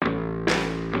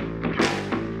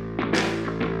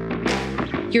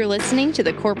You're listening to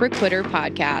the Corporate Quitter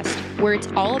podcast, where it's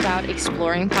all about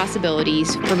exploring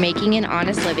possibilities for making an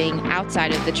honest living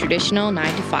outside of the traditional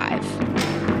 9 to 5.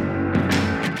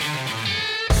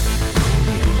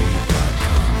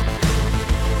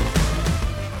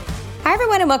 Hi,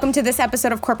 everyone, and welcome to this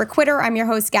episode of Corporate Quitter. I'm your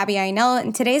host, Gabby Ainel,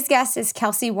 and today's guest is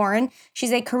Kelsea Warren.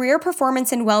 She's a career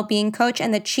performance and well-being coach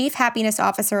and the Chief Happiness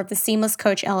Officer of the Seamless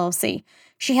Coach, LLC.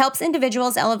 She helps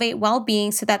individuals elevate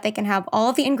well-being so that they can have all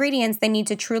of the ingredients they need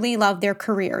to truly love their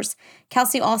careers.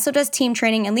 Kelsea also does team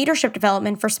training and leadership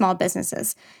development for small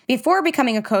businesses. Before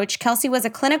becoming a coach, Kelsea was a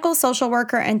clinical social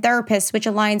worker and therapist, which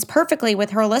aligns perfectly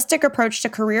with her holistic approach to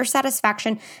career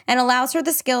satisfaction and allows her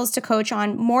the skills to coach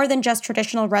on more than just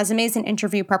traditional resumes and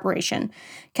interview preparation.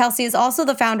 Kelsea is also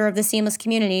the founder of the Seamless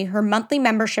Community, her monthly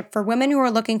membership for women who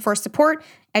are looking for support,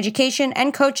 education,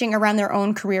 and coaching around their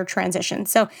own career transition.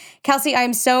 So, Kelsea,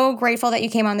 I'm so grateful that you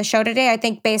came on the show today. I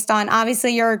think based on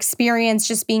obviously your experience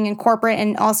just being in corporate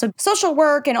and also social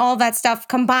work and all that stuff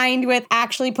combined with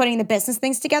actually putting the business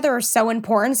things together are so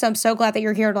important. So I'm so glad that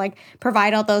you're here to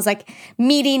provide all those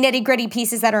meaty, nitty-gritty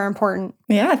pieces that are important.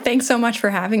 Yeah, thanks so much for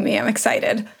having me. I'm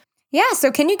excited. Yeah,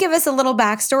 so can you give us a little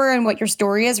backstory on what your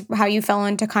story is, how you fell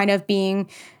into kind of being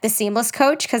the seamless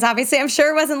coach? Because obviously I'm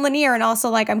sure it wasn't linear. And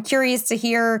also I'm curious to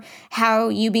hear how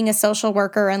you being a social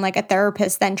worker and a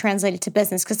therapist then translated to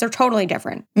business, because they're totally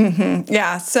different. Mm-hmm.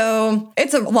 Yeah, so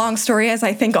it's a long story, as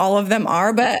I think all of them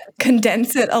are, but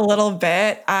condense it a little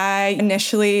bit. I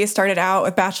initially started out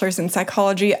with bachelor's in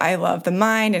psychology. I love the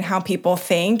mind and how people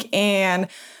think, and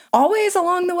always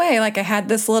along the way, I had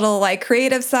this little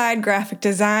creative side, graphic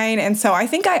design. And so I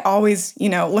think I always,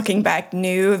 looking back,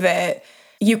 knew that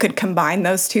you could combine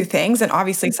those two things. And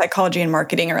obviously psychology and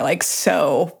marketing are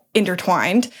so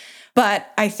intertwined.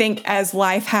 But I think as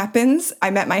life happens, I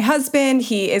met my husband.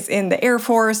 He is in the Air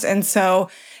Force. And so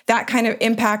that kind of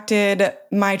impacted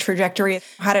my trajectory.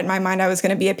 I had it in my mind I was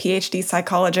going to be a PhD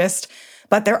psychologist,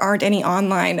 but there aren't any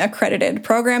online accredited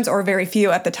programs, or very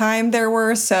few at the time there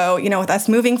were. So, with us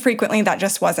moving frequently, that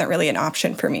just wasn't really an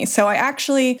option for me. So I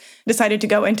actually decided to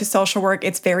go into social work.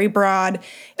 It's very broad.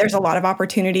 There's a lot of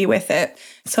opportunity with it.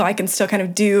 So I can still kind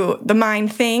of do the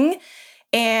mind thing.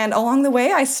 And along the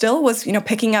way, I still was,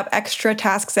 picking up extra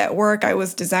tasks at work. I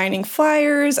was designing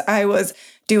flyers. I was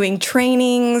doing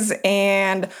trainings,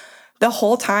 and the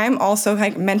whole time also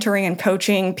mentoring and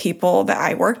coaching people that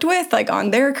I worked with,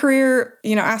 on their career,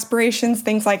 aspirations,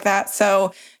 things like that.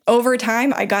 So over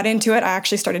time, I got into it. I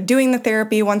actually started doing the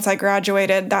therapy once I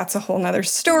graduated. That's a whole nother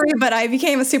story, but I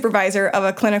became a supervisor of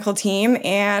a clinical team,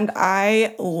 and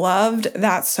I loved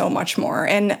that so much more.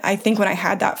 And I think when I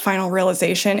had that final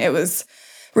realization, it was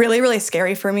really, really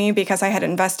scary for me, because I had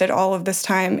invested all of this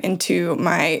time into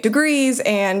my degrees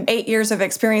and 8 years of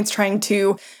experience trying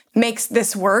to make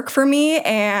this work for me.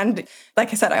 And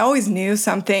like I said, I always knew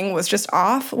something was just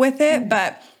off with it.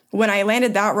 But when I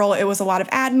landed that role, it was a lot of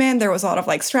admin. There was a lot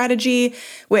of strategy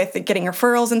with getting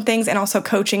referrals and things, and also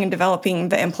coaching and developing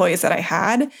the employees that I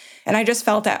had. And I just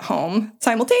felt at home.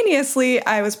 Simultaneously,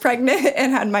 I was pregnant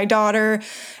and had my daughter,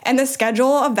 and the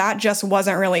schedule of that just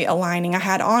wasn't really aligning. I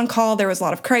had on-call. There was a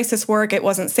lot of crisis work. It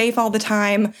wasn't safe all the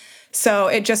time. So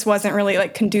it just wasn't really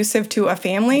conducive to a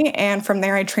family. And from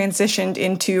there, I transitioned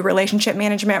into relationship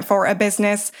management for a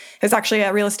business. It's actually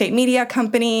a real estate media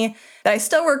company that I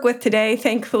still work with today,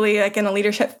 thankfully, in a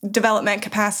leadership development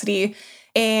capacity.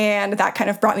 And that kind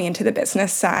of brought me into the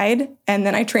business side. And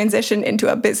then I transitioned into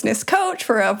a business coach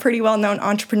for a pretty well-known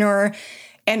entrepreneur,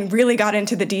 and really got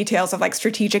into the details of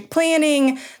strategic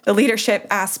planning, the leadership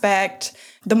aspect,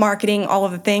 the marketing, all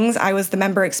of the things. I was the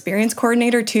member experience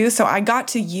coordinator too. So I got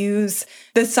to use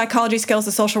the psychology skills,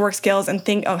 the social work skills, and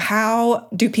think of how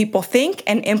do people think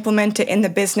and implement it in the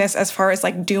business, as far as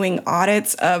doing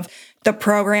audits of the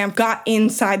program, got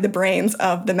inside the brains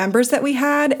of the members that we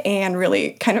had, and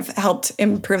really kind of helped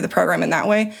improve the program in that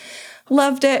way.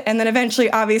 Loved it. And then eventually,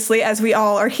 obviously, as we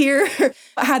all are here,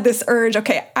 I had this urge,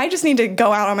 okay, I just need to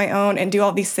go out on my own and do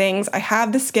all these things. I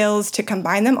have the skills to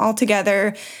combine them all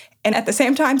together. And at the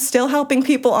same time, still helping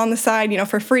people on the side,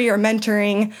 for free or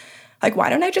mentoring. Why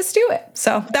don't I just do it?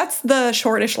 So that's the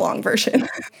shortish long version.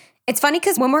 It's funny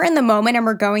because when we're in the moment and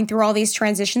we're going through all these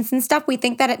transitions and stuff, we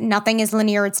think that nothing is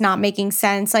linear. It's not making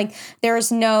sense.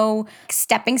 There's no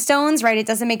stepping stones, right? It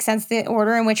doesn't make sense the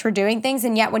order in which we're doing things.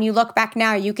 And yet when you look back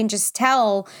now, you can just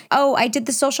tell, oh, I did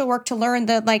the social work to learn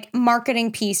the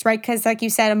marketing piece, right? Because like you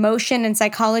said, emotion and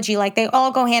psychology, they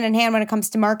all go hand in hand when it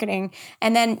comes to marketing.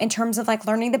 And then in terms of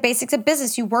learning the basics of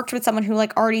business, you worked with someone who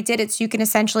already did it. So you can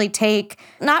essentially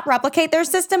not replicate their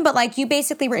system, but you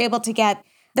basically were able to get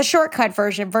the shortcut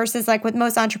version versus like what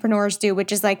most entrepreneurs do,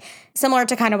 which is like similar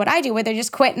to kind of what I do, where they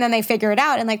just quit and then they figure it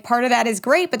out. And like part of that is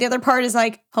great, but the other part is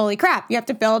like, holy crap, you have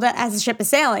to build it as the ship is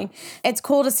sailing. It's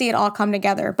cool to see it all come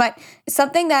together. But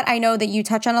something that I know that you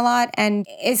touch on a lot and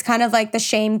is kind of like the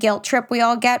shame guilt trip we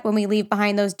all get when we leave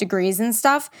behind those degrees and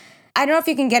stuff. I don't know if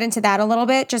you can get into that a little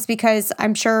bit, just because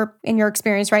I'm sure in your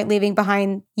experience, right, leaving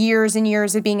behind years and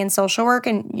years of being in social work,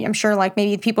 and I'm sure like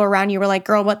maybe people around you were like,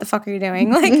 girl, what the fuck are you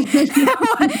doing? Like,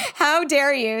 how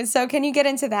dare you? So can you get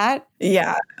into that?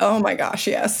 Yeah. Oh my gosh.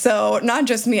 Yes. So not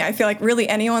just me. I feel like really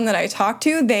anyone that I talk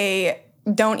to, they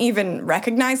don't even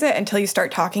recognize it until you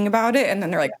start talking about it. And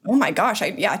then they're like, oh my gosh,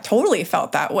 I totally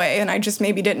felt that way. And I just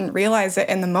maybe didn't realize it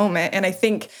in the moment. And I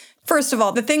think, first of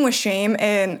all, the thing with shame,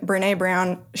 and Brené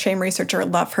Brown, shame researcher,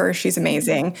 love her. She's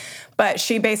amazing. But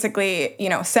she basically,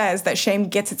 says that shame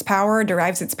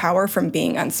derives its power from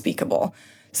being unspeakable.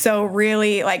 So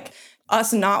really like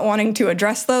us not wanting to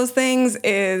address those things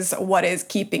is what is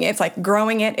keeping it. It's like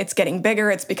growing it. It's getting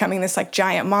bigger. It's becoming this like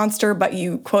giant monster, but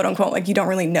you quote unquote, like you don't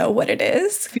really know what it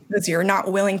is because you're not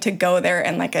willing to go there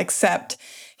and like accept,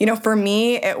 for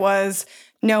me, it was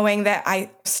knowing that I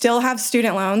still have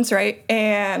student loans, right?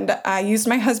 And I used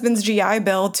my husband's GI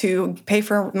Bill to pay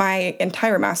for my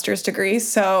entire master's degree.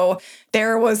 So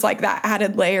there was like that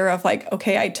added layer of like,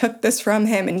 okay, I took this from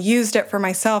him and used it for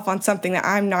myself on something that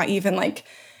I'm not even like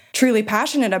truly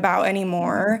passionate about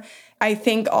anymore. I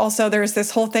think also there's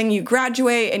this whole thing, you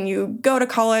graduate and you go to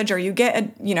college or you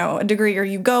get a degree or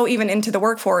you go even into the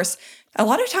workforce. A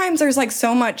lot of times there's like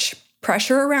so much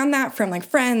pressure around that from like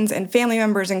friends and family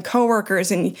members and coworkers,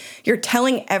 and you're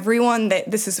telling everyone that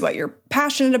this is what you're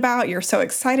passionate about, you're so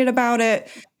excited about it,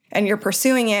 and you're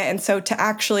pursuing it. And so to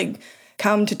actually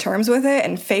come to terms with it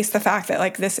and face the fact that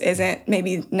like this isn't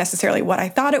maybe necessarily what I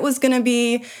thought it was going to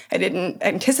be, I didn't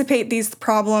anticipate these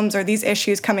problems or these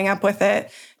issues coming up with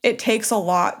it. It takes a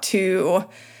lot to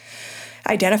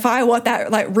identify what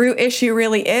that like root issue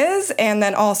really is, and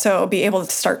then also be able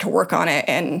to start to work on it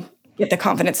and get the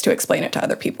confidence to explain it to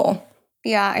other people.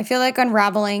 Yeah, I feel like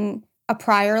unraveling a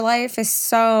prior life takes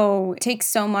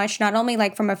so much, not only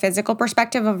like from a physical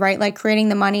perspective of, right, like creating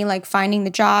the money, like finding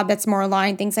the job that's more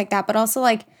aligned, things like that, but also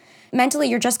like mentally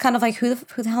you're just kind of like, who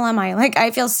the hell am I? Like I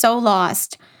feel so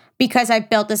lost because I've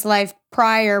built this life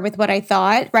prior with what I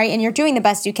thought, right? And you're doing the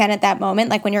best you can at that moment.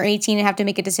 Like when you're 18 and have to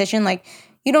make a decision, like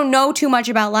you don't know too much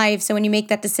about life. So when you make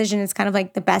that decision, it's kind of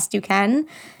like the best you can.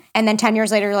 And then 10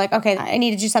 years later, you're like, okay, I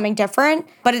need to do something different.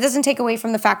 But it doesn't take away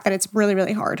from the fact that it's really,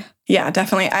 really hard. Yeah,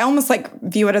 definitely. I almost like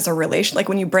view it as a relation. Like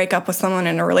when you break up with someone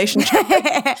in a relationship,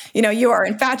 you are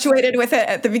infatuated with it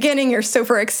at the beginning. You're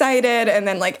super excited. And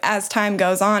then like as time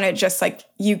goes on, it just like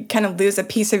you kind of lose a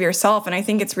piece of yourself. And I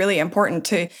think it's really important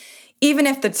to, even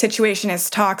if the situation is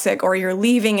toxic or you're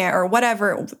leaving it or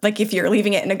whatever, like if you're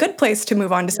leaving it in a good place to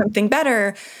move on to something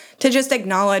better, to just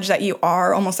acknowledge that you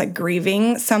are almost like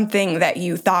grieving something that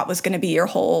you thought was going to be your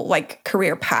whole like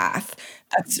career path.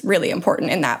 That's really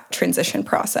important in that transition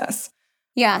process.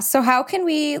 Yeah. So how can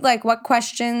we, like, what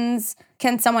questions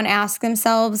can someone ask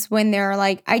themselves when they're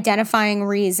like identifying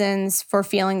reasons for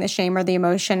feeling the shame or the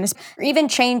emotions, or even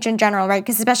change in general, right?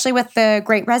 Because especially with the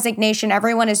Great Resignation,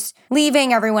 everyone is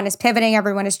leaving, everyone is pivoting,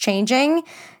 everyone is changing.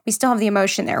 We still have the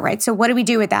emotion there, right? So what do we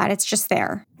do with that? It's just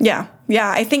there. Yeah.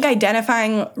 I think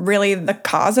identifying really the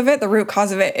cause of it, the root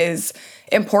cause of it is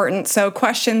important. So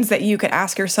questions that you could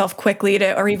ask yourself quickly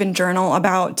or even journal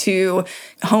about to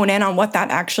hone in on what that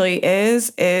actually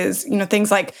is, things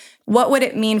like, what would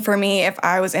it mean for me if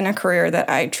I was in a career that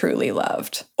I truly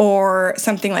loved? Or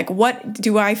something like, what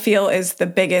do I feel is the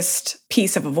biggest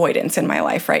piece of avoidance in my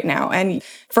life right now? And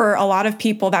for a lot of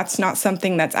people, that's not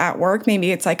something that's at work.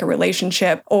 Maybe it's like a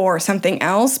relationship or something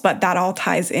else, but that all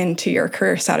ties into your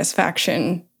career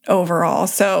satisfaction overall.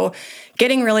 So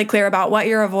getting really clear about what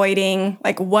you're avoiding,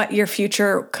 like what your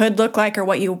future could look like or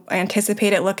what you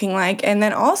anticipate it looking like. And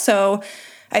then also,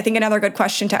 I think another good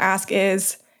question to ask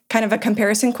is kind of a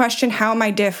comparison question. How am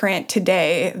I different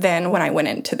today than when I went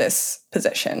into this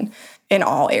position in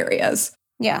all areas?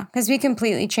 Yeah, because we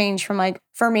completely change from like,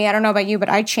 for me, I don't know about you, but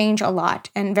I change a lot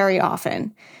and very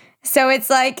often. So it's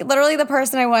like literally the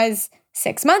person I was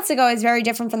 6 months ago is very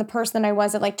different from the person I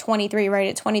was at like 23, right?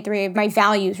 At 23, my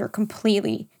values were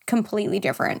completely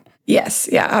different. Yes,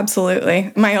 yeah,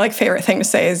 absolutely. My like favorite thing to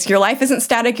say is your life isn't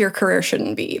static, your career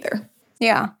shouldn't be either.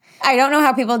 Yeah. I don't know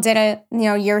how people did it,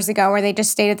 years ago where they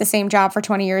just stayed at the same job for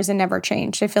 20 years and never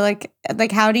changed. I feel like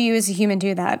how do you as a human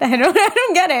do that? I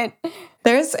don't get it.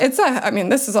 This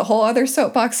is a whole other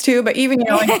soapbox too, but even,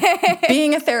 like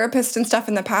being a therapist and stuff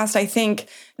in the past, I think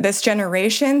this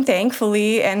generation,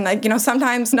 thankfully, and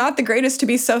sometimes not the greatest to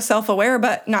be so self-aware,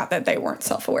 but not that they weren't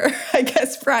self-aware, I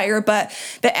guess, prior, but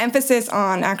the emphasis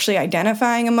on actually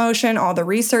identifying emotion, all the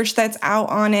research that's out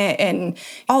on it, and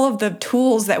all of the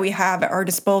tools that we have at our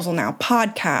disposal now,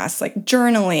 podcasts, like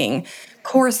journaling,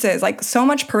 courses, like so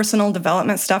much personal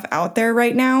development stuff out there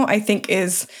right now, I think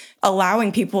is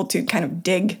allowing people to kind of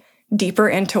dig deeper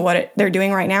into what they're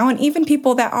doing right now. And even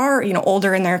people that are,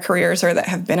 older in their careers or that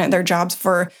have been at their jobs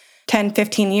for 10,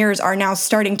 15 years are now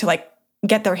starting to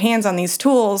get their hands on these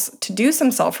tools to do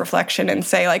some self-reflection and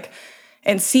say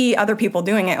and see other people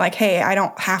doing it. Like, hey, I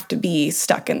don't have to be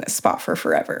stuck in this spot for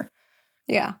forever.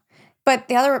 Yeah. But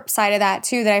the other side of that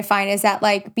too that I find is that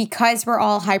because we're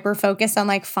all hyper focused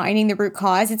on finding the root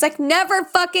cause, it's never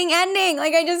fucking ending.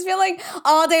 I just feel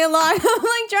all day long I'm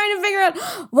trying to figure out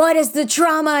what is the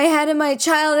trauma I had in my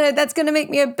childhood that's going to make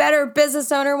me a better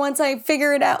business owner once I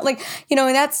figure it out. And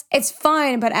it's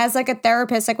fine. But as a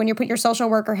therapist, when you put your social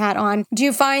worker hat on, do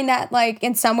you find that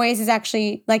in some ways is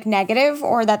actually negative,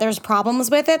 or that there's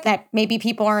problems with it that maybe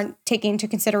people aren't taking into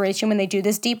consideration when they do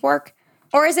this deep work?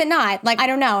 Or is it not? I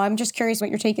don't know. I'm just curious what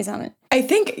your take is on it. I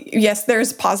think, yes,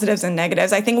 there's positives and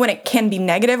negatives. I think when it can be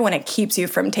negative, when it keeps you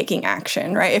from taking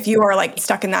action, right? If you are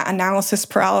stuck in that analysis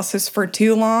paralysis for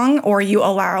too long, or you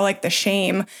allow the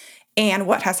shame and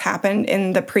what has happened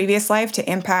in the previous life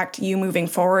to impact you moving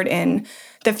forward in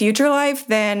the future life,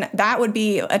 then that would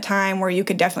be a time where you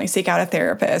could definitely seek out a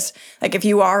therapist. If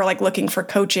you are looking for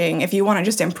coaching, if you want to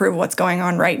just improve what's going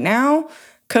on right now,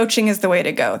 coaching is the way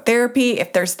to go. Therapy,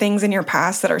 if there's things in your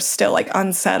past that are still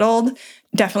unsettled,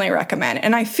 definitely recommend.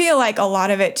 And I feel a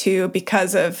lot of it too,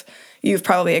 because of, you've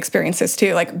probably experienced this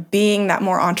too, being that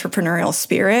more entrepreneurial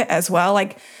spirit as well.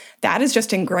 That is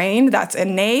just ingrained. That's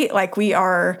innate. We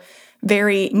are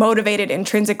very motivated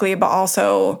intrinsically, but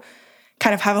also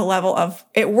kind of have a level of,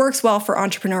 it works well for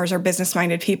entrepreneurs or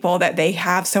business-minded people that they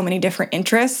have so many different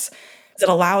interests that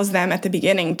allows them at the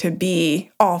beginning to be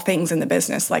all things in the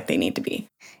business they need to be.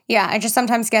 Yeah, it just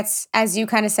sometimes gets, as you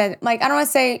kind of said, I don't want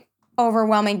to say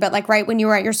overwhelming, but right when you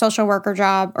were at your social worker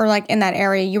job or in that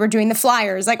area, you were doing the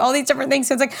flyers, all these different things.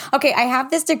 So it's okay, I have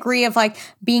this degree of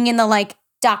being in the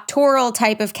doctoral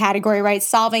type of category, right?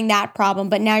 Solving that problem.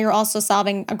 But now you're also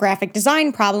solving a graphic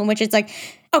design problem, which is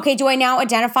okay, do I now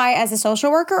identify as a social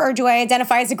worker or do I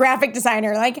identify as a graphic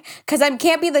designer? Because I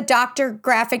can't be the doctor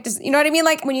graphic, you know what I mean?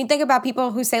 When you think about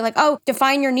people who say oh,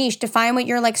 define your niche, define what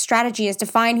your strategy is,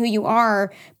 define who you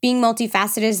are, being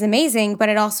multifaceted is amazing, but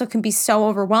it also can be so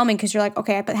overwhelming because you're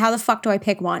okay, but how the fuck do I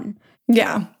pick one?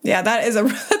 Yeah,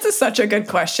 that's such a good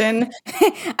question.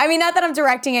 I mean, not that I'm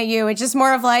directing at you. It's just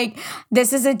more of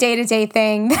this is a day-to-day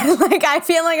thing that I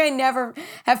feel I never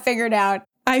have figured out.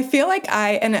 I feel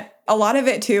and a lot of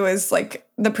it too is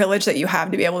the privilege that you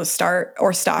have to be able to start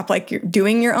or stop you're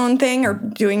doing your own thing or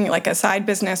doing a side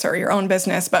business or your own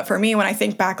business. But for me, when I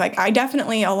think back, I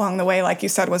definitely along the way, like you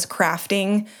said, was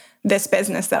crafting this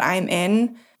business that I'm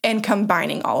in and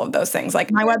combining all of those things. My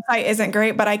website isn't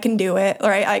great, but I can do it,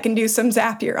 right? I can do some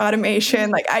Zapier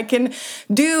automation. I can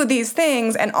do these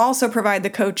things and also provide the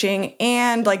coaching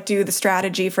and do the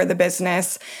strategy for the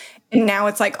business. And now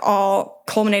it's all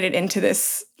culminated into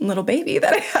this little baby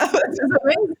that I have, which is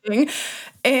amazing.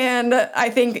 And I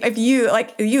think if you,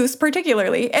 youth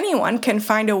particularly, anyone can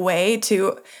find a way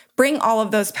to bring all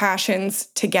of those passions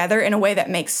together in a way that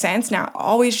makes sense. Now,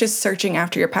 always just searching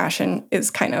after your passion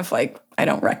is kind of I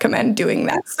don't recommend doing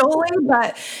that solely,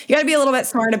 but you got to be a little bit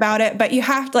smart about it. But you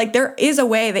have to, there is a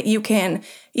way that you can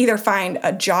either find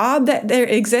a job that there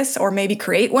exists or maybe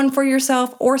create one for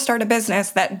yourself or start a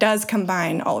business that does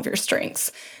combine all of your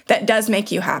strengths, that does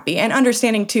make you happy. And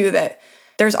understanding too that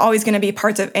there's always going to be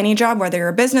parts of any job, whether you're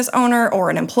a business owner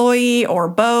or an employee or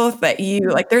both, that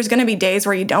you there's going to be days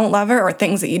where you don't love it or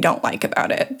things that you don't like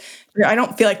about it. I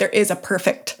don't feel there is a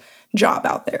perfect job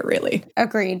out there, really.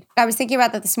 Agreed. I was thinking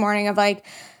about that this morning of right,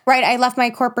 I left my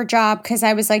corporate job because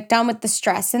I was done with the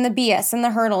stress and the BS and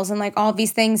the hurdles and all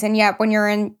these things. And yet when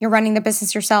you're running the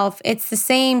business yourself, it's the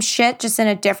same shit, just in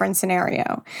a different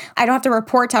scenario. I don't have to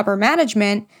report to upper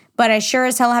management, but I sure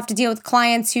as hell have to deal with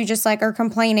clients who just are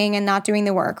complaining and not doing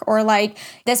the work, or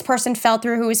this person fell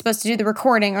through who was supposed to do the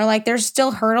recording, or there's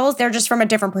still hurdles. They're just from a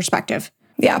different perspective.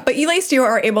 Yeah, but at least you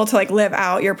are able to live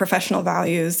out your professional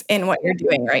values in what you're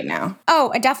doing right now.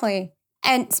 Oh, definitely.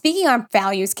 And speaking on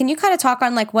values, can you kind of talk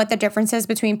on like what the difference is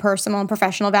between personal and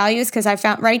professional values? Because I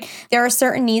found, right, there are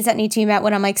certain needs that need to be met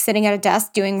when I'm like sitting at a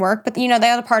desk doing work. But, the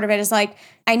other part of it is like,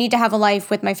 I need to have a life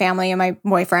with my family and my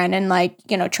boyfriend and like,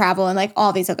 travel and like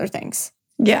all these other things.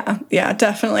 Yeah,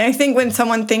 definitely. I think when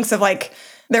someone thinks of like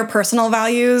their personal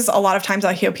values, a lot of times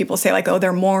I hear people say like, oh,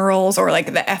 their morals or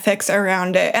like the ethics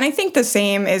around it. And I think the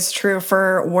same is true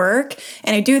for work.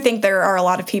 And I do think there are a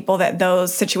lot of people that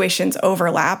those situations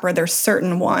overlap, or there's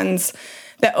certain ones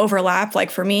that overlap. Like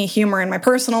for me, humor in my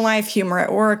personal life, humor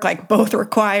at work, like both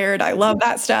required. I love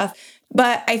that stuff.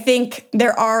 But I think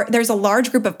there's a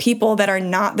large group of people that are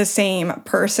not the same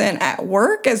person at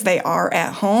work as they are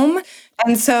at home.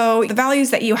 And so the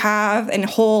values that you have and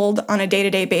hold on a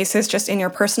day-to-day basis just in your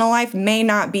personal life may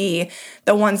not be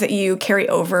the ones that you carry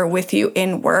over with you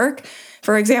in work.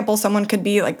 For example, someone could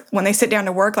be like, when they sit down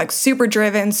to work, like super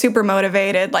driven, super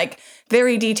motivated, like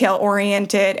very detail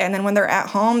oriented. And then when they're at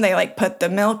home, they like put the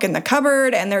milk in the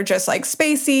cupboard and they're just like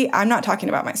spacey. I'm not talking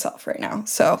about myself right now.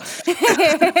 So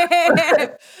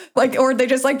like, or they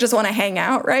just want to hang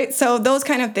out, right? So those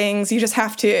kind of things, you just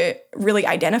have to really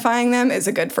identifying them is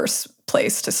a good first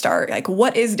place to start. Like,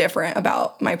 what is different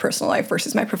about my personal life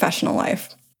versus my professional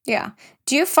life? Yeah.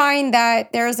 Do you find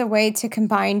that there's a way to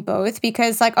combine both?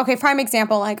 Because like, okay, prime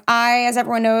example, like as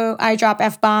everyone know, I drop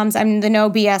F-bombs. I'm the no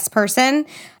BS person.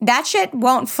 That shit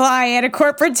won't fly at a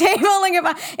corporate table. Like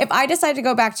if I decide to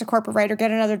go back to corporate, right, or get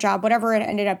another job, whatever it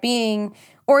ended up being,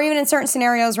 or even in certain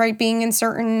scenarios, right, being in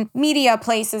certain media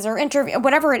places or interview,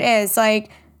 whatever it is,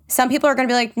 like some people are going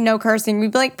to be like, no cursing.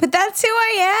 We'd be like, but that's who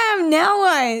I am. Now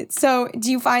what? So do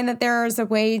you find that there is a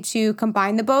way to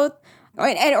combine the both?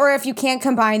 Or if you can't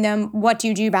combine them, what do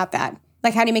you do about that?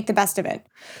 Like, how do you make the best of it?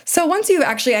 So once you've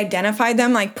actually identified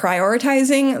them, like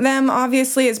prioritizing them,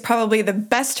 obviously, is probably the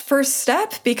best first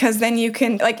step, because then you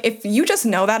can, like, if you just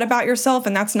know that about yourself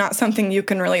and that's not something you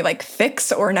can really like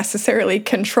fix or necessarily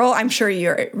control, I'm sure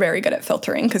you're very good at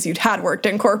filtering because you had worked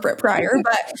in corporate prior.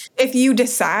 But if you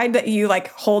decide that you like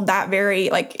hold that very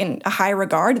like in a high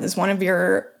regard as one of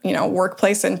your,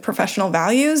 workplace and professional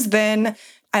values, then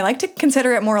I like to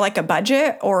consider it more like a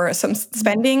budget or some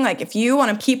spending. Like if you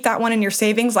want to keep that one in your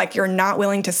savings, like you're not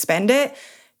willing to spend it,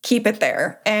 keep it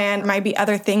there. And might be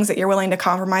other things that you're willing to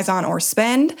compromise on or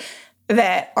spend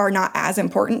that are not as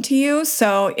important to you.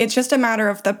 So it's just a matter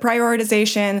of the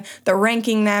prioritization, the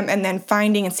ranking them, and then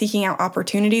finding and seeking out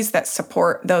opportunities that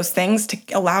support those things to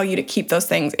allow you to keep those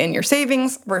things in your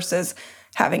savings versus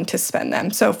having to spend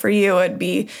them. So for you, it'd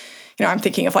be, I'm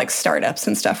thinking of like startups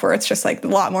and stuff where it's just like a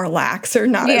lot more lax or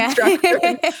not as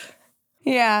structured.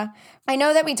 Yeah. I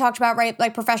know that we talked about, right,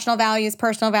 like professional values,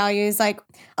 personal values, like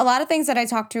a lot of things that I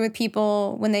talk to with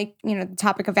people when they, the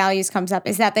topic of values comes up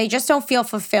is that they just don't feel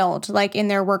fulfilled like in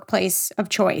their workplace of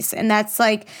choice. And that's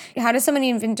like, how does someone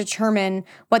even determine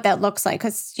what that looks like?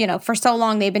 Because, for so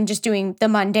long they've been just doing the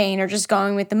mundane or just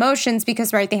going with the motions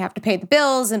because, right, they have to pay the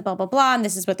bills and blah, blah, blah. And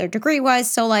this is what their degree was.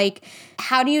 So like,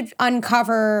 how do you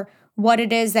uncover what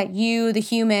it is that you, the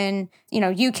human,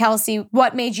 you, Kelsey,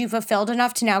 what made you fulfilled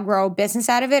enough to now grow a business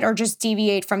out of it or just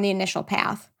deviate from the initial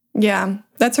path? Yeah,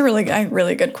 that's a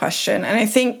really good question. And I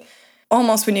think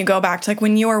almost when you go back to like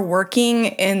when you are working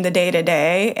in the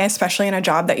day-to-day, especially in a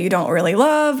job that you don't really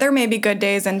love, there may be good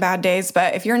days and bad days,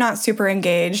 but if you're not super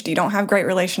engaged, you don't have great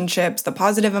relationships, the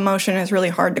positive emotion is really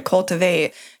hard to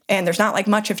cultivate, and there's not like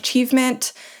much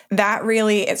achievement, that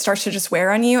really, it starts to just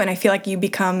wear on you. And I feel like you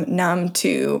become numb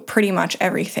to pretty much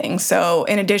everything. So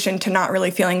in addition to not really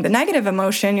feeling the negative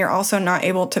emotion, you're also not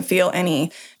able to feel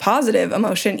any positive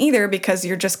emotion either because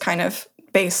you're just kind of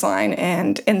baseline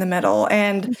and in the middle.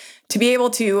 And to be able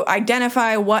to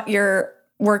identify what your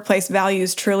workplace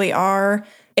values truly are,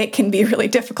 it can be really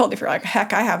difficult if you're like,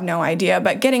 heck, I have no idea.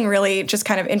 But getting really just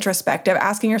kind of introspective,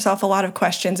 asking yourself a lot of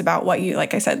questions about what you,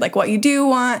 like I said, like what you do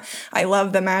want. I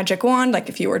love the magic wand. Like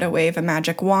if you were to wave a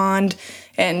magic wand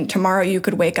and tomorrow you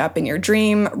could wake up in your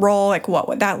dream role, like what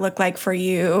would that look like for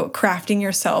you? Crafting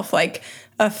yourself like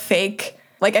a fake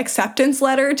like acceptance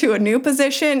letter to a new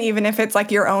position, even if it's like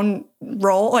your own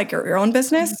role, like your own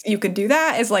business, you could do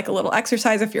that as like a little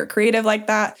exercise if you're creative like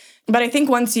that. But I think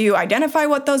once you identify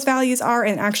what those values are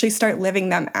and actually start living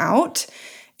them out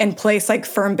and place like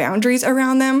firm boundaries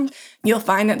around them, you'll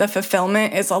find that the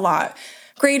fulfillment is a lot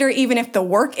greater. Even if the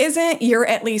work isn't, you're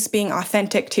at least being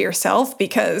authentic to yourself,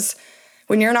 because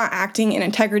when you're not acting in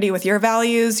integrity with your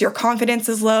values, your confidence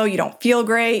is low, you don't feel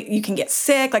great, you can get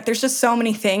sick. Like there's just so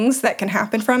many things that can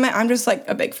happen from it. I'm just like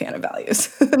a big fan of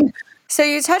values. So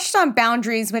you touched on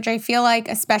boundaries, which I feel like,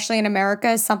 especially in America,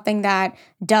 is something that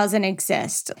doesn't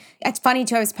exist. It's funny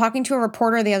too. I was talking to a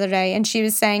reporter the other day and she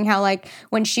was saying how like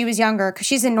when she was younger, because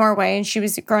she's in Norway and she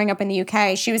was growing up in the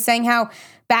UK, she was saying how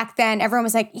back then everyone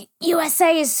was like,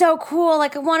 USA is so cool.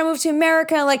 Like I want to move to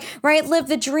America, like, right, live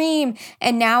the dream.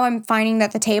 And now I'm finding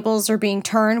that the tables are being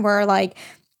turned where like,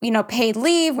 paid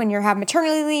leave when you're having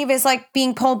maternity leave is like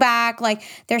being pulled back. Like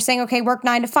they're saying, okay, work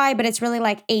 9 to 5, but it's really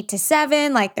like 8 to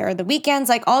 7. Like there are the weekends,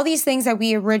 like all these things that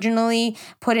we originally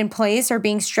put in place are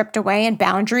being stripped away and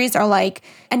boundaries are like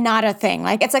not a thing.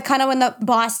 Like it's like kind of when the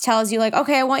boss tells you like,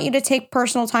 okay, I want you to take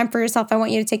personal time for yourself. I want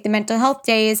you to take the mental health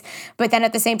days. But then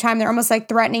at the same time, they're almost like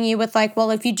threatening you with like, well,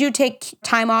 if you do take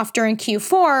time off during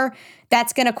Q4,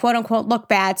 that's going to quote unquote look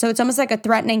bad. So it's almost like a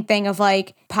threatening thing of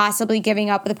like possibly giving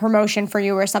up the promotion for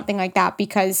you or something like that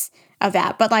because of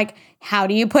that. But like, how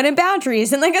do you put in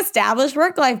boundaries and like establish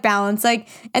work-life balance? Like,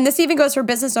 and this even goes for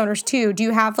business owners too. Do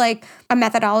you have like a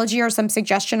methodology or some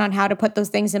suggestion on how to put those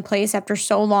things in place after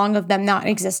so long of them not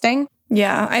existing?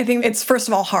 Yeah, I think it's first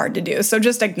of all hard to do. So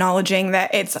just acknowledging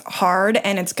that it's hard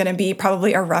and it's going to be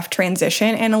probably a rough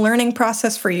transition and a learning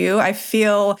process for you. I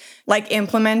feel like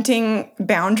implementing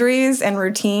boundaries and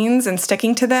routines and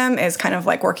sticking to them is kind of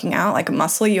like working out, like a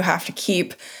muscle. You have to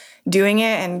keep doing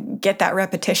it and get that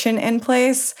repetition in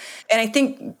place. And I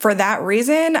think for that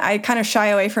reason, I kind of shy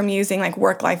away from using like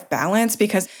work-life balance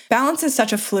because balance is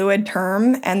such a fluid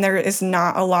term and there is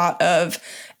not a lot of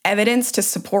evidence to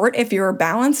support if you're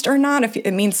balanced or not, if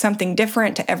it means something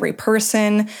different to every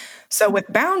person. So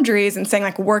with boundaries and saying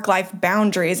like work-life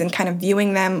boundaries and kind of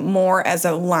viewing them more as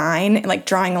a line, like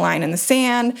drawing a line in the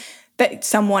sand that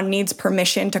someone needs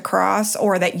permission to cross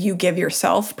or that you give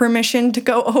yourself permission to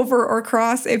go over or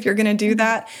cross if you're going to do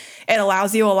that, it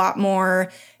allows you a lot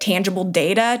more tangible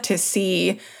data to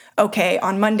see, okay,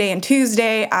 on Monday and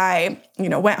Tuesday, I,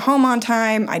 went home on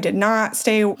time. I did not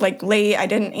stay like late. I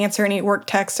didn't answer any work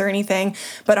texts or anything.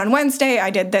 But on Wednesday, I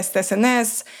did this, this, and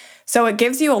this. So it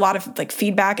gives you a lot of like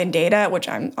feedback and data, which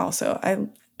I'm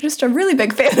just a really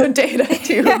big fan of data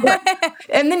too.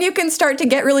 And then you can start to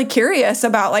get really curious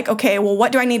about like, okay, well,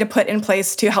 what do I need to put in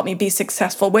place to help me be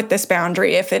successful with this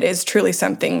boundary if it is truly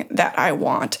something that I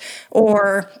want?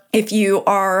 Or if you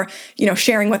are,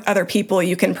 sharing with other people,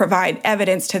 you can provide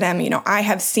evidence to them. I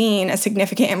have seen a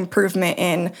significant improvement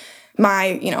in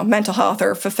my, mental health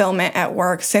or fulfillment at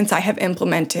work since I have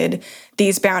implemented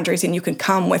these boundaries, and you can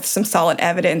come with some solid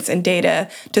evidence and data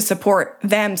to support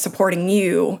them supporting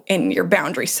you in your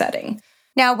boundary setting.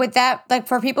 Now, would that, like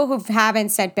for people who haven't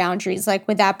set boundaries, like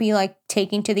would that be like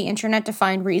taking to the internet to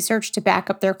find research to back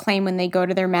up their claim when they go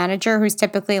to their manager, who's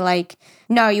typically like,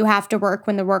 no, you have to work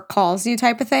when the work calls you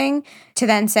type of thing, to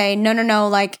then say, no,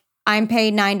 like I'm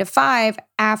paid 9 to 5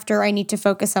 after I need to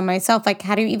focus on myself? Like,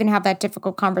 how do you even have that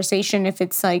difficult conversation if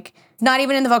it's like not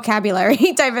even in the vocabulary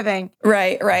type of thing?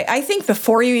 Right. I think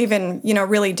before you even,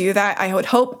 really do that, I would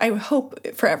hope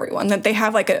for everyone that they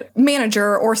have like a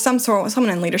manager or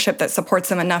someone in leadership that supports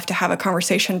them enough to have a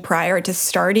conversation prior to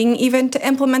starting even to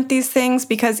implement these things.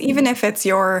 Because even if it's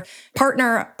your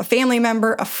partner, a family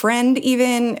member, a friend,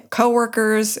 even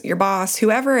coworkers, your boss,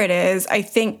 whoever it is, I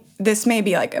think this may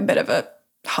be like a bit of a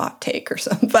hot take or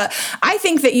something, but I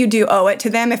think that you do owe it to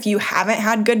them if you haven't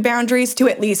had good boundaries to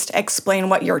at least explain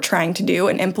what you're trying to do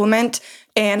and implement.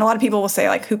 And a lot of people will say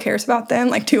like, who cares about them?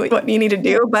 Like, do what you need to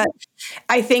do. But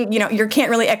I think, you can't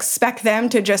really expect them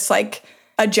to just like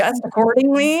adjust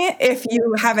accordingly if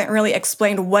you haven't really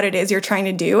explained what it is you're trying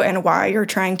to do and why you're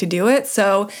trying to do it.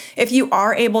 So if you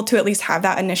are able to at least have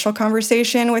that initial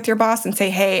conversation with your boss and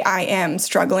say, hey, I am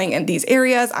struggling in these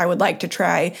areas, I would like to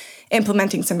try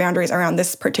implementing some boundaries around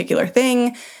this particular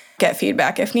thing, get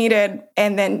feedback if needed,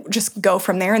 and then just go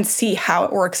from there and see how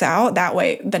it works out. That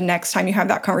way, the next time you have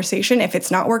that conversation, if it's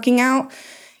not working out,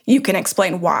 you can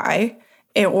explain why.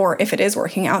 Or if it is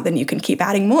working out, then you can keep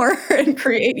adding more and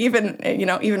create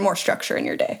even more structure in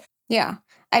your day. Yeah.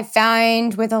 I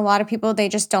find with a lot of people, they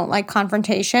just don't like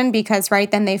confrontation because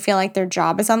then they feel like their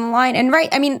job is on the line. And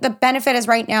the benefit is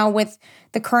right now with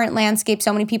the current landscape,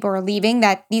 so many people are leaving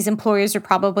that these employers would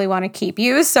probably want to keep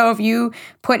you. So if you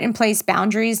put in place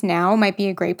boundaries now, might be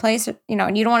a great place, and you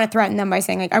don't want to threaten them by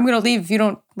saying like, I'm going to leave if you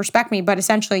don't respect me. But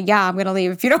essentially, yeah, I'm going to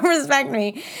leave if you don't respect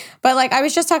me. But like, I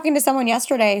was just talking to someone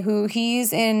yesterday who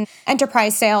he's in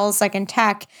enterprise sales, like in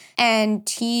tech, and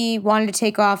he wanted to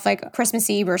take off like Christmas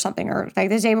Eve or something, or like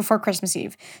the day before Christmas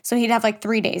Eve. So he'd have like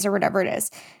 3 days or whatever it is.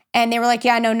 And they were like,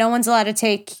 yeah, no one's allowed to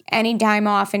take any time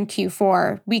off in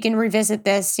Q4. We can revisit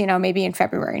this, maybe in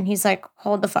February. And he's like,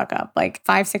 hold the fuck up. Like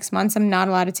 5-6 months, I'm not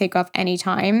allowed to take off any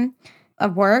time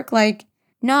of work. Like,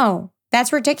 no,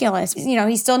 That's ridiculous.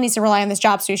 He still needs to rely on this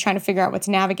job, so he's trying to figure out what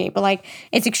to navigate. But like,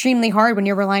 it's extremely hard when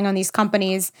you're relying on these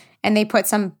companies and they put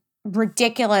some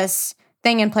ridiculous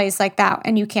thing in place like that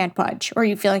and you can't budge, or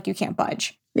you feel like you can't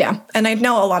budge. Yeah. And I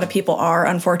know a lot of people are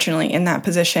unfortunately in that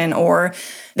position, or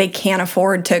they can't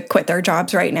afford to quit their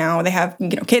jobs right now. They have,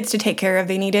 kids to take care of,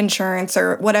 they need insurance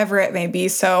or whatever it may be.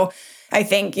 So I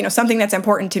think, something that's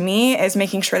important to me is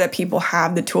making sure that people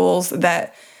have the tools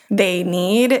that they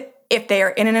need if they are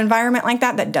in an environment like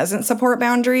that doesn't support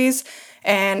boundaries.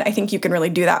 And I think you can really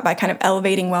do that by kind of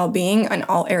elevating well-being in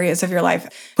all areas of your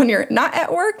life when you're not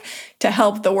at work, to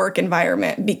help the work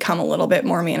environment become a little bit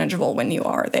more manageable when you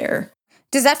are there.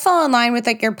 Does that fall in line with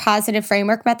like your positive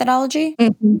framework methodology?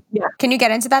 Mm-hmm. Yeah. Can you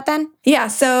get into that then? Yeah.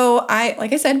 So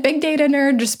like I said, big data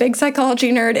nerd, just big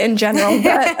psychology nerd in general.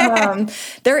 But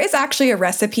there is actually a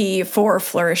recipe for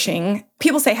flourishing.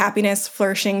 People say happiness,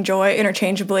 flourishing, joy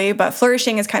interchangeably, but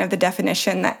flourishing is kind of the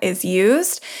definition that is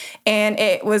used. And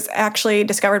it was actually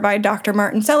discovered by Dr.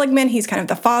 Martin Seligman. He's kind of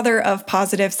the father of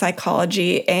positive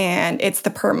psychology, and it's the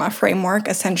PERMA framework,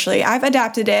 essentially. I've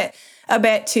adapted it a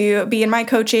bit to be in my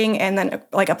coaching and then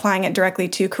like applying it directly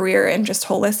to career and just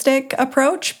holistic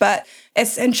approach. But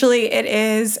essentially it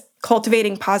is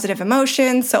cultivating positive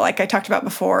emotions. So like I talked about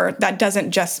before, that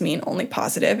doesn't just mean only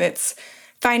positive. It's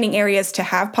finding areas to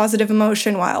have positive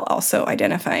emotion while also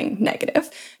identifying negative.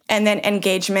 And then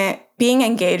engagement. Being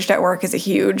engaged at work is a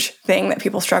huge thing that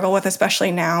people struggle with,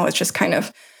 especially now. It's just kind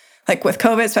of like with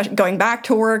COVID, especially going back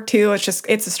to work too,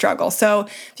 it's a struggle. So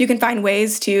if you can find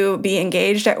ways to be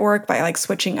engaged at work by like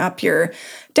switching up your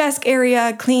desk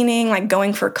area, cleaning, like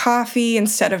going for coffee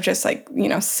instead of just like,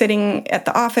 sitting at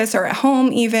the office or at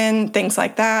home even, things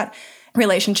like that.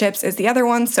 Relationships is the other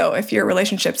one. So if your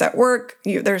relationships at work,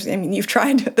 you've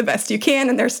tried the best you can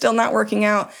and they're still not working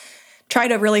out, try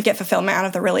to really get fulfillment out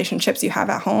of the relationships you have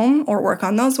at home or work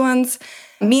on those ones.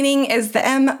 Meaning is the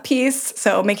M piece.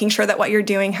 So making sure that what you're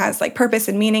doing has like purpose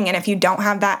and meaning. And if you don't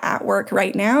have that at work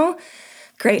right now,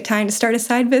 great time to start a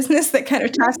side business that kind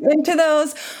of taps into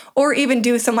those, or even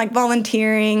do some like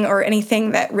volunteering or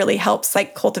anything that really helps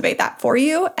like cultivate that for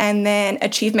you. And then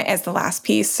achievement is the last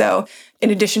piece. So in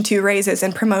addition to raises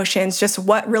and promotions, just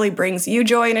what really brings you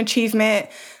joy and achievement.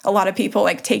 A lot of people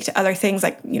like take to other things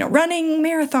like, running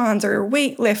marathons or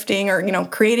weightlifting or,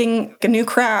 creating a new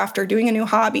craft or doing a new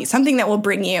hobby, something that will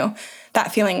bring you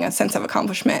that feeling, a sense of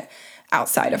accomplishment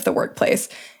outside of the workplace.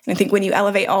 And I think when you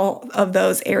elevate all of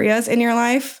those areas in your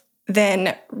life,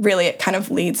 then really it kind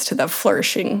of leads to the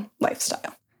flourishing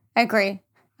lifestyle. I agree.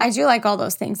 I do like all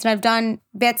those things. And I've done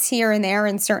bits here and there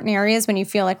in certain areas when you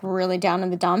feel like really down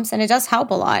in the dumps. And it does help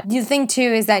a lot. The thing too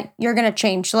is that you're going to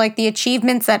change. So like the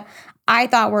achievements that I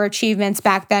thought were achievements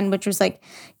back then, which was like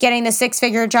getting the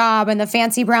 6-figure job and the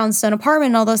fancy brownstone apartment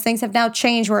and all those things have now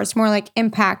changed, where it's more like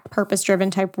impact, purpose-driven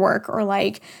type work, or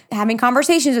like having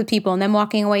conversations with people and then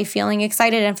walking away feeling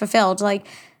excited and fulfilled. Like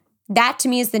that to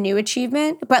me is the new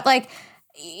achievement. But like,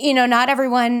 not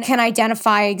everyone can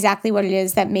identify exactly what it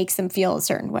is that makes them feel a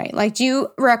certain way. Like, do you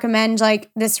recommend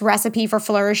like this recipe for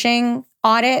flourishing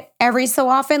audit every so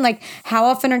often? Like how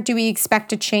often do we expect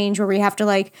to change where we have to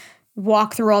like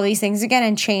walk through all these things again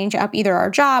and change up either our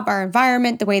job, our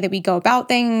environment, the way that we go about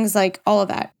things, like all of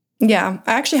that? Yeah,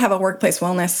 I actually have a workplace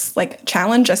wellness like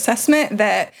challenge assessment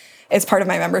that is part of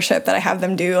my membership that I have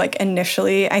them do like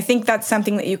initially. I think that's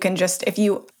something that you can just,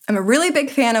 I'm a really big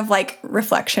fan of like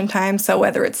reflection time. So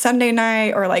whether it's Sunday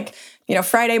night or like,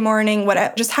 Friday morning,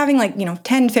 just having like,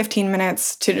 10, 15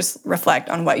 minutes to just reflect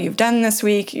on what you've done this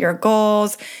week, your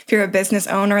goals. If you're a business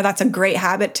owner, that's a great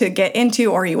habit to get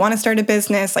into, or you want to start a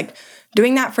business, like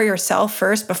doing that for yourself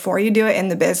first before you do it in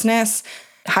the business.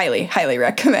 Highly, highly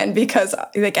recommend, because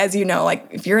like, as you know, like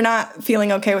if you're not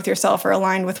feeling okay with yourself or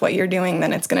aligned with what you're doing,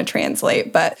 then it's going to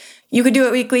translate. But you could do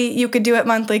it weekly, you could do it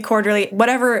monthly, quarterly,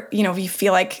 whatever, you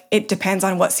feel like. It depends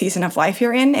on what season of life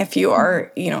you're in. If you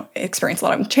are, experience a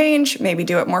lot of change, maybe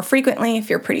do it more frequently. If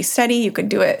you're pretty steady, you could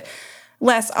do it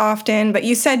less often. But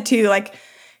you said too, like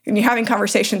when you're having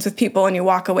conversations with people and you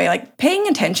walk away, like paying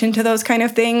attention to those kind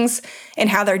of things and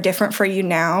how they're different for you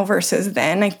now versus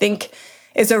then, I think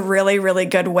is a really, really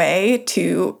good way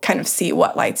to kind of see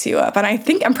what lights you up. And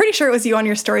I'm pretty sure it was you on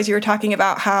your stories, you were talking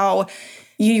about how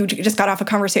you just got off a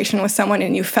conversation with someone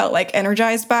and you felt like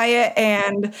energized by it.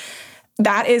 And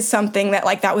that is something that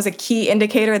like, that was a key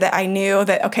indicator that I knew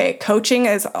that, okay, coaching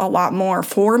is a lot more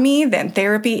for me than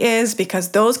therapy is, because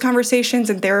those conversations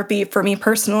in therapy for me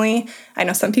personally, I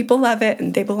know some people love it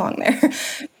and they belong there.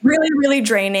 Really, really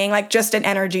draining, like just an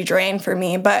energy drain for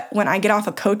me. But when I get off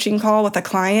a coaching call with a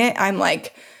client, I'm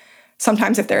like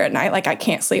sometimes if they're at night, like I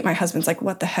can't sleep, my husband's like,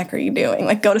 what the heck are you doing?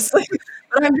 Like go to sleep.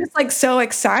 But I'm just like so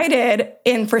excited.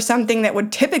 And for something that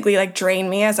would typically like drain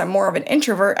me as I'm more of an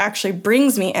introvert actually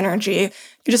brings me energy.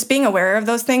 You're just being aware of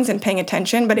those things and paying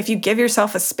attention. But if you give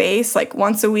yourself a space like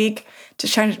once a week to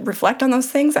try to reflect on those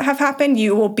things that have happened,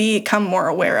 you will become more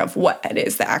aware of what it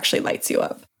is that actually lights you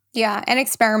up. Yeah, and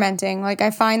experimenting. Like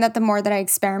I find that the more that I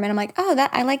experiment, I'm like, oh, that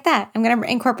I like that. I'm going to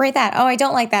incorporate that. Oh, I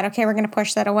don't like that. Okay, we're going to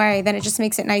push that away. Then it just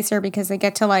makes it nicer because I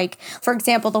get to like, for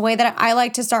example, the way that I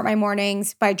like to start my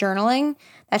mornings by journaling.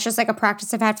 That's just like a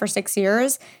practice I've had for 6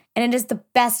 years. And it is the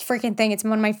best freaking thing. It's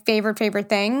one of my favorite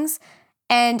things.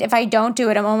 And if I don't do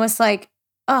it, I'm almost like,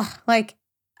 oh, like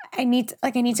I need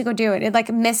to go do it. It's like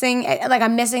I'm missing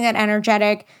that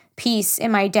energetic piece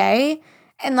in my day.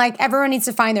 And like everyone needs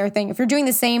to find their thing. If you're doing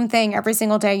the same thing every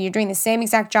single day, you're doing the same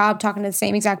exact job, talking to the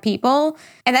same exact people.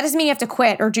 And that doesn't mean you have to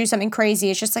quit or do something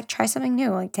crazy. It's just like try something new,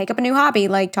 like take up a new hobby,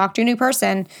 like talk to a new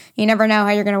person. You never know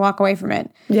how you're going to walk away from it.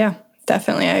 Yeah,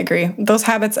 definitely. I agree. Those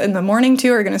habits in the morning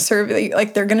too are going to serve you.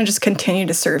 Like they're going to just continue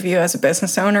to serve you as a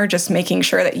business owner, just making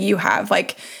sure that you have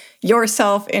like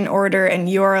yourself in order and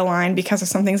you're aligned, because if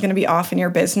something's going to be off in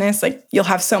your business, like you'll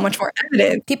have so much more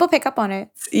evidence. People pick up on it.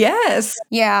 Yes.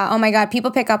 Yeah. Oh my God. People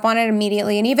pick up on it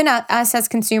immediately. And even us as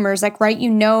consumers, like, right,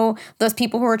 you know, those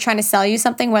people who are trying to sell you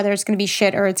something, whether it's going to be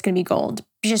shit or it's going to be gold,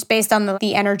 just based on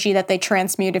the energy that they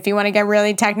transmute, if you want to get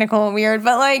really technical and weird.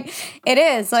 But like, it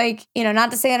is like, you know,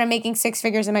 not to say that I'm making 6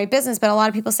 figures in my business, but a lot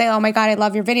of people say, oh my God, I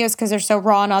love your videos because they're so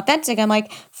raw and authentic. I'm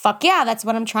like, fuck yeah, that's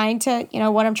what I'm trying to,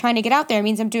 what I'm trying to get out there. It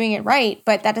means I'm doing it right.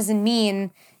 But that doesn't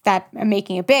mean that I'm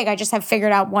making it big. I just have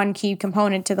figured out one key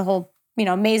component to the whole,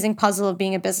 amazing puzzle of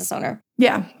being a business owner.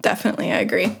 Yeah, definitely. I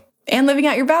agree. And living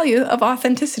out your value of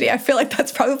authenticity. I feel like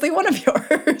that's probably one of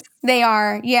yours. They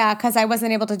are. Yeah. Because I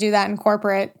wasn't able to do that in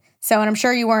corporate. So, and I'm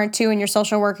sure you weren't too in your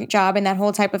social work job and that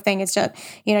whole type of thing. It's just,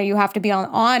 you have to be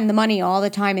on the money all the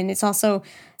time. And it's also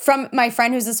from my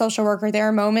friend who's a social worker, there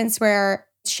are moments where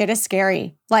shit is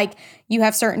scary. Like you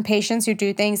have certain patients who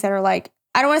do things that are like,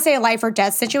 I don't want to say a life or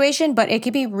death situation, but it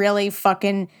could be really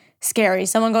fucking scary.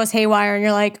 Someone goes haywire and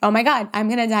you're like, oh my God, I'm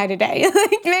going to die today.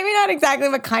 Like maybe not exactly,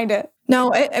 but kind of.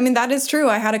 No, I mean, that is true.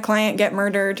 I had a client get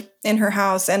murdered in her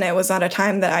house, and it was at a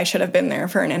time that I should have been there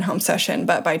for an in-home session,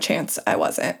 but by chance I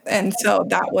wasn't. And so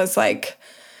that was like,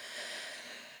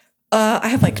 I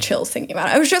have like chills thinking about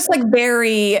it. It was just like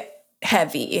very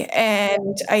heavy.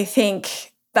 And I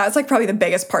think that's like probably the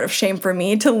biggest part of shame for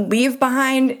me, to leave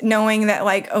behind knowing that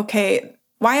like, okay,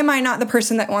 why am I not the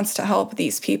person that wants to help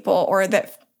these people, or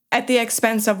that at the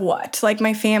expense of what? Like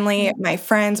my family, my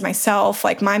friends, myself,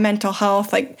 like my mental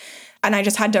health, like. And I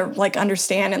just had to like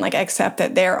understand and like accept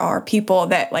that there are people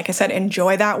that, like I said,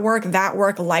 enjoy that work. That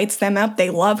work lights them up.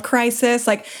 They love crisis.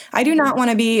 Like I do not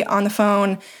want to be on the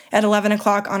phone at 11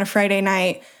 o'clock on a Friday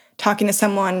night talking to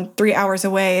someone 3 hours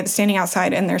away, standing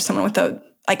outside, and there's someone with a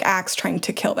like axe trying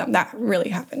to kill them. That really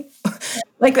happened.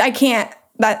 Like I can't,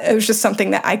 it was just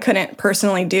something that I couldn't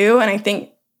personally do. And I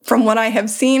think from what I have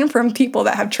seen from people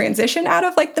that have transitioned out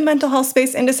of like the mental health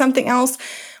space into something else,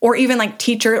 or even like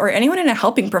teacher or anyone in a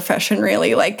helping profession,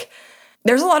 really, like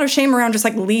there's a lot of shame around just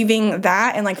like leaving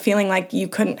that and like feeling like you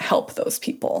couldn't help those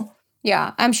people.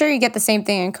 Yeah, I'm sure you get the same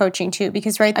thing in coaching too,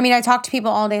 because, right, I mean, I talk to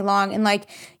people all day long and like,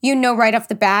 right off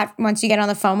the bat, once you get on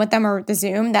the phone with them or the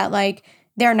Zoom, that like,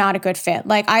 they're not a good fit.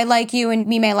 Like I like you and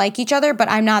we may like each other, but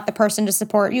I'm not the person to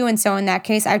support you. And so in that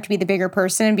case, I have to be the bigger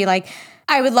person and be like,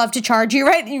 I would love to charge you,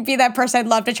 right? You'd be that person. I'd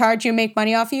love to charge you and make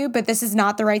money off you, but this is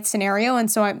not the right scenario. And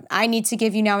so I need to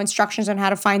give you now instructions on how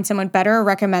to find someone better or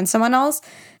recommend someone else.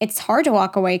 It's hard to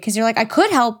walk away because you're like, I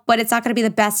could help, but it's not going to be the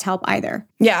best help either.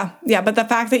 Yeah. But the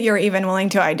fact that you're even willing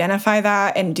to identify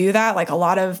that and do that, like a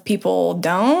lot of people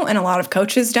don't and a lot of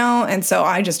coaches don't. And so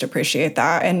I just appreciate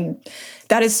that. And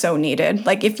that is so needed.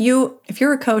 Like if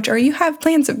you're a coach or you have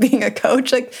plans of being a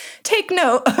coach, like take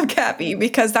note of Gabby,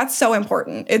 because that's so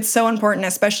important. It's so important,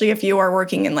 especially if you are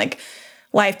working in like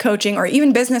life coaching or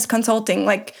even business consulting.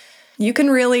 Like you can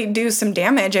really do some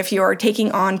damage if you are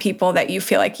taking on people that you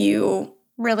feel like you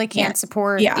really can't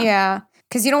support. Yeah.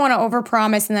 Because you don't want to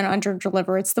overpromise and then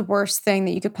underdeliver. It's the worst thing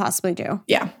that you could possibly do.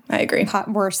 Yeah, I agree.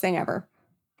 Worst thing ever.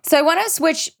 So I want to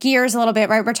switch gears a little bit,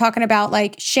 right? We're talking about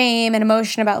like shame and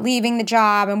emotion about leaving the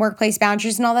job and workplace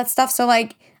boundaries and all that stuff. So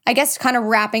like, I guess kind of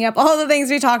wrapping up all the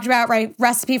things we talked about, right?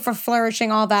 Recipe for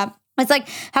flourishing, all that. It's like,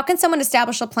 how can someone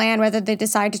establish a plan whether they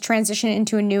decide to transition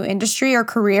into a new industry or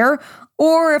career,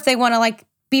 or if they want to like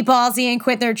be ballsy and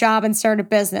quit their job and start a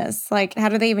business? Like, how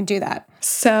do they even do that?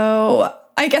 So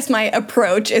I guess my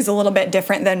approach is a little bit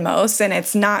different than most, and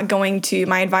it's not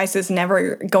my advice is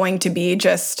never going to be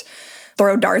just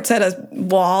throw darts at a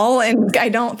wall. And I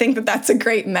don't think that that's a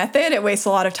great method. It wastes a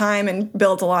lot of time and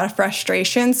builds a lot of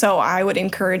frustration. So I would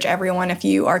encourage everyone, if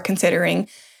you are considering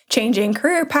changing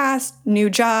career paths, new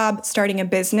job, starting a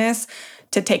business,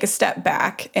 to take a step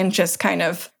back and just kind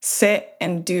of sit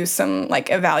and do some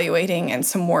like evaluating and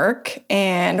some work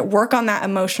and work on that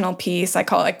emotional piece. I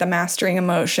call it like the mastering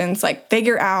emotions, like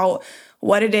figure out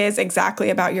what it is exactly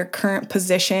about your current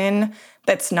position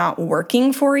that's not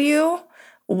working for you.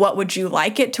 What would you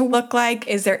like it to look like?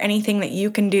 Is there anything that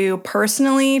you can do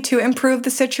personally to improve the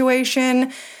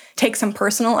situation? Take some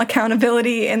personal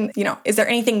accountability. And, is there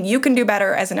anything you can do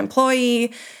better as an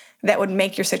employee that would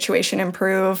make your situation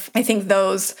improve? I think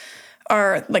those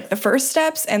are like the first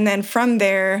steps. And then from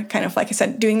there, kind of like I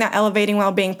said, doing that elevating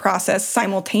well-being process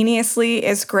simultaneously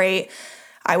is great.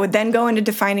 I would then go into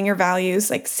defining your values,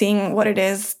 like seeing what it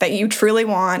is that you truly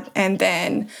want. And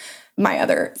then my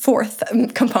other fourth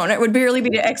component would really be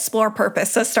to explore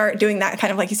purpose. So start doing that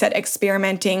kind of, like you said,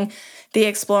 experimenting, the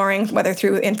exploring, whether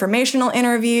through informational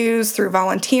interviews, through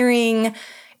volunteering.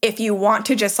 If you want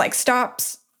to just like stop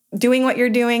doing what you're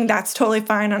doing, that's totally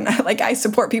fine. I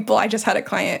support people. I just had a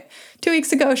client 2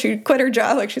 weeks ago. She quit her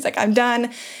job. Like, she's like, I'm done.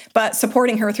 But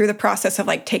supporting her through the process of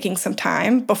like taking some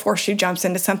time before she jumps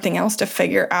into something else to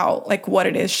figure out like what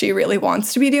it is she really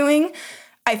wants to be doing.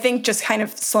 I think just kind of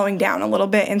slowing down a little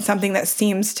bit in something that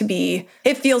seems to be,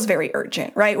 it feels very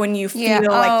urgent, right? When you feel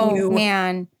like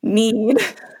you need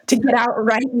to get out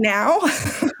right now.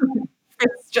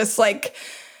 It's just like,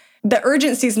 the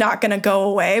urgency is not going to go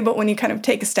away, but when you kind of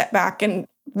take a step back and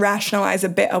rationalize a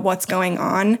bit of what's going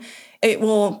on, it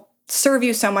will serve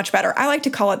you so much better. I like to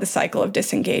call it the cycle of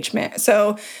disengagement.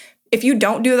 So if you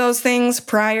don't do those things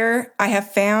prior, I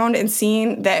have found and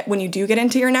seen that when you do get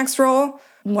into your next role,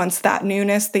 once that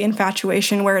newness, the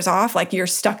infatuation wears off, like you're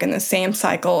stuck in the same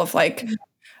cycle of like,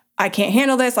 I can't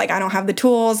handle this. Like, I don't have the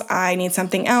tools. I need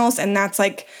something else. And that's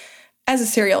like, as a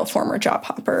serial former job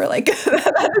hopper, like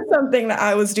that is something that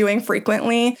I was doing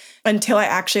frequently until I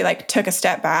actually like took a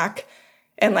step back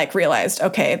and like realized,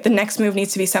 okay, the next move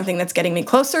needs to be something that's getting me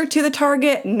closer to the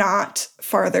target, not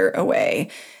farther away.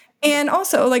 And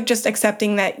also like just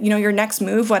accepting that, your next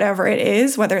move, whatever it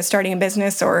is, whether it's starting a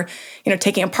business or,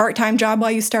 taking a part-time job while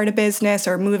you start a business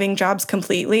or moving jobs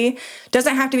completely,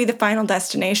 doesn't have to be the final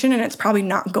destination. And it's probably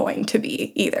not going to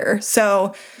be either.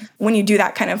 So when you do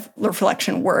that kind of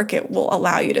reflection work, it will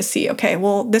allow you to see, okay,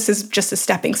 well, this is just a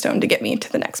stepping stone to get me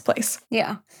to the next place.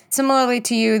 Yeah. Similarly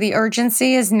to you, the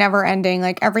urgency is never ending.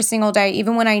 Like every single day,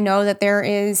 even when I know that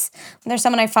there's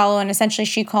someone I follow and essentially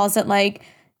she calls it like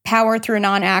power through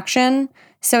non-action.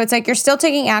 So it's like you're still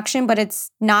taking action, but it's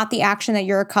not the action that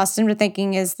you're accustomed to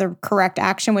thinking is the correct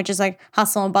action, which is like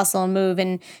hustle and bustle and move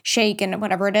and shake and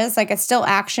whatever it is. Like it's still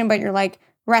action, but you're like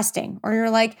resting or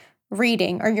you're like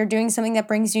reading or you're doing something that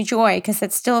brings you joy because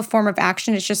it's still a form of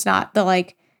action. It's just not the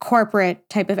like corporate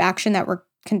type of action that we're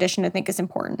conditioned to think is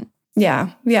important.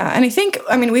 Yeah. And I think,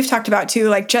 we've talked about too,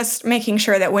 like just making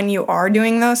sure that when you are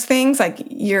doing those things, like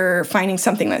you're finding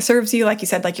something that serves you, like you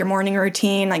said, like your morning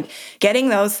routine, like getting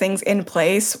those things in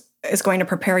place is going to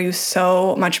prepare you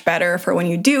so much better for when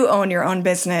you do own your own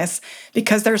business,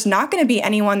 because there's not going to be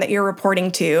anyone that you're reporting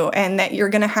to and that you're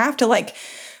going to have to like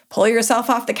pull yourself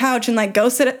off the couch and like go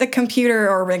sit at the computer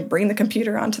or like bring the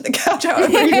computer onto the couch,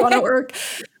 however you want to work.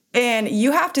 And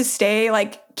you have to stay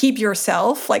like, keep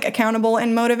yourself like accountable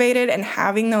and motivated and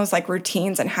having those like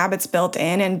routines and habits built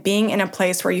in and being in a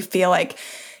place where you feel like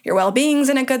your well-being's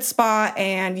in a good spot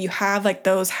and you have like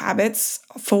those habits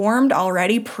formed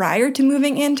already prior to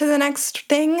moving into the next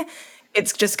thing.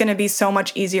 It's just going to be so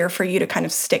much easier for you to kind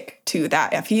of stick to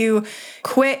that. If you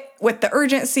quit with the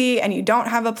urgency and you don't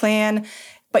have a plan,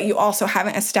 but you also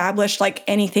haven't established like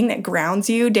anything that grounds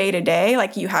you day to day,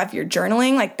 like you have your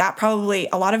journaling, like that probably,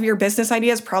 a lot of your business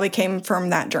ideas probably came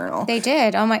from that journal. They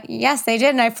did. Yes, they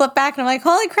did. And I flip back and I'm like,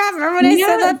 holy crap, remember when I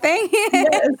said that thing?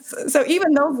 Yes. So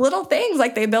even those little things,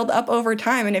 like they build up over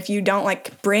time. And if you don't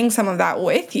like bring some of that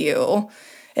with you,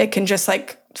 it can just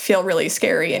like feel really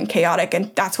scary and chaotic.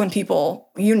 And that's when people,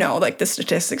 like the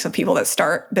statistics of people that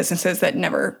start businesses that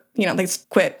never, they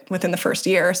quit within the first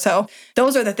year. So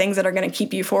those are the things that are going to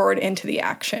keep you forward into the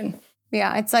action.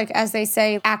 Yeah, it's like, as they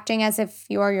say, acting as if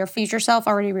you are your future self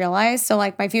already realized. So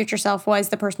like my future self was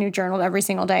the person who journaled every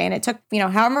single day. And it took,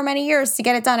 however many years to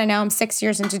get it done. And now I'm 6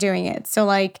 years into doing it. So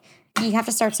like you have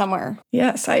to start somewhere.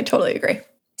 Yes, I totally agree.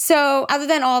 So other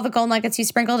than all the gold nuggets you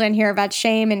sprinkled in here about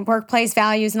shame and workplace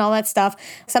values and all that stuff,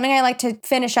 something I like to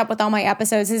finish up with all my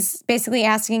episodes is basically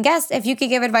asking guests, if you could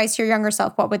give advice to your younger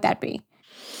self, what would that be?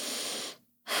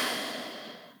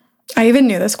 I even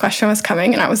knew this question was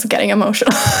coming and I was getting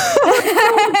emotional.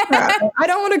 I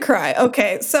don't want to cry.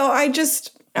 Okay, so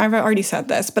I've already said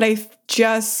this, but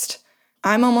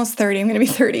I'm almost 30. I'm going to be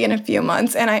 30 in a few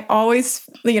months. And I always,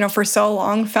 for so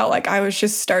long felt like I was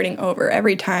just starting over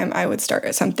every time I would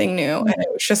start something new. And it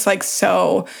was just like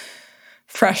so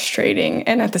frustrating.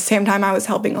 And at the same time, I was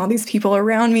helping all these people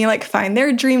around me like find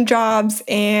their dream jobs.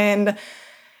 And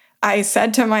I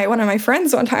said to one of my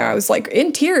friends one time, I was like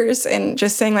in tears and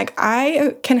just saying like,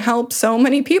 I can help so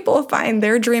many people find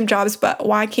their dream jobs, but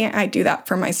why can't I do that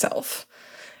for myself?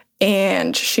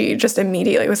 And she just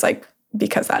immediately was like,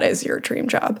 because that is your dream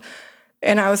job.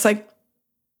 And I was like,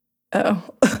 oh.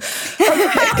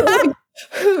 Oh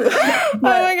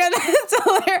my God, that's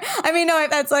hilarious. I mean, no,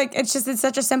 that's like, it's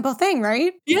such a simple thing,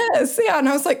 right? Yes. Yeah. And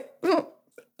I was like,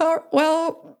 oh,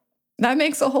 well, that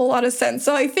makes a whole lot of sense.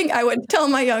 So I think I would tell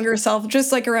my younger self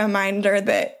just like a reminder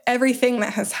that everything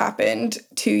that has happened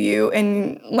to you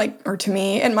and or to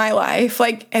me in my life,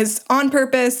 like is on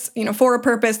purpose, for a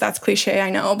purpose. That's cliche,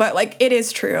 I know, but like it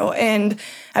is true. And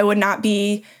I would not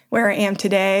be where I am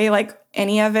today, like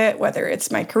any of it, whether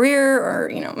it's my career or,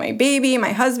 my baby,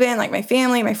 my husband, like my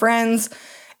family, my friends,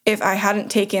 if I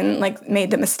hadn't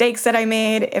made the mistakes that I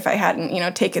made, if I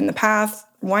hadn't, taken the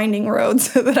winding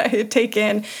roads that I had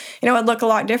taken, it'd look a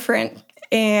lot different.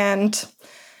 And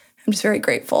I'm just very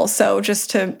grateful. So just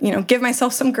to, give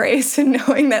myself some grace and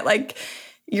knowing that like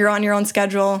you're on your own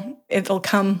schedule, it'll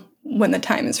come when the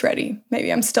time is ready.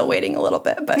 Maybe I'm still waiting a little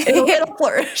bit, but it'll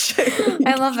flourish.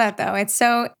 I love that though.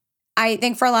 I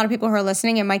think for a lot of people who are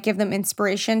listening, it might give them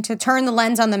inspiration to turn the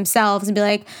lens on themselves and be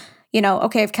like,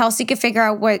 okay, if Kelsey could figure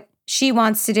out what she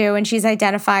wants to do and she's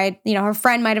identified, her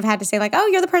friend might have had to say like, oh,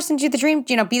 you're the person to do the dream,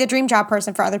 be the dream job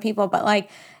person for other people. But like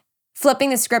flipping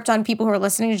the script on people who are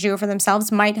listening to do it for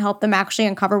themselves might help them actually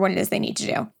uncover what it is they need to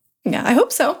do. Yeah, I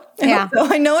hope so.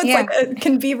 I know it's it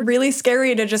can be really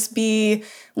scary to just be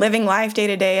living life day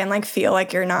to day and like feel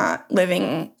like you're not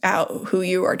living out who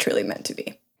you are truly meant to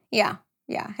be. Yeah,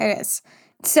 it is.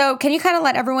 So can you kind of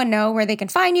let everyone know where they can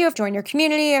find you, join your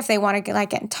community, if they want to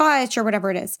get in touch or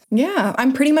whatever it is? Yeah,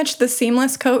 I'm pretty much the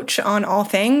Seamless Coach on all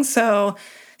things. So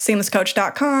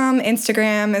seamlesscoach.com,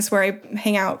 Instagram is where I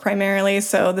hang out primarily.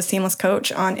 So the Seamless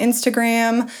Coach on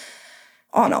Instagram,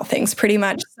 on all things pretty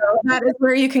much. So that is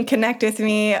where you can connect with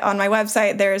me. On my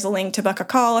website, there's a link to book a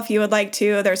call if you would like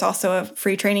to. There's also a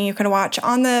free training you can watch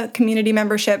on the community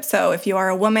membership. So if you are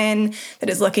a woman that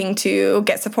is looking to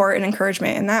get support and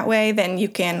encouragement in that way, then you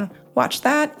can watch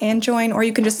that and join, or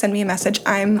you can just send me a message.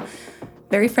 I'm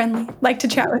very friendly, like to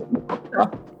chat with you.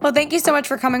 So. Well, thank you so much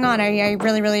for coming on. I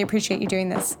really, really appreciate you doing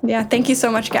this. Yeah, thank you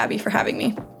so much, Gabby, for having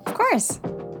me. Of course.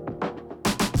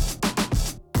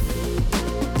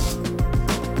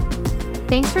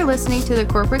 Thanks for listening to the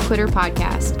Corporate Quitter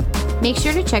podcast. Make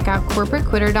sure to check out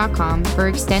corporatequitter.com for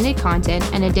extended content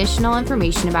and additional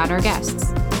information about our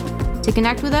guests. To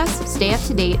connect with us, stay up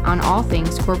to date on all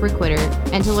things Corporate Quitter,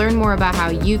 and to learn more about how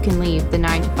you can leave the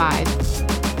 9 to 5,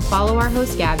 follow our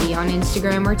host Gabby on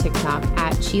Instagram or TikTok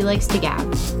at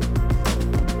SheLikesToGab.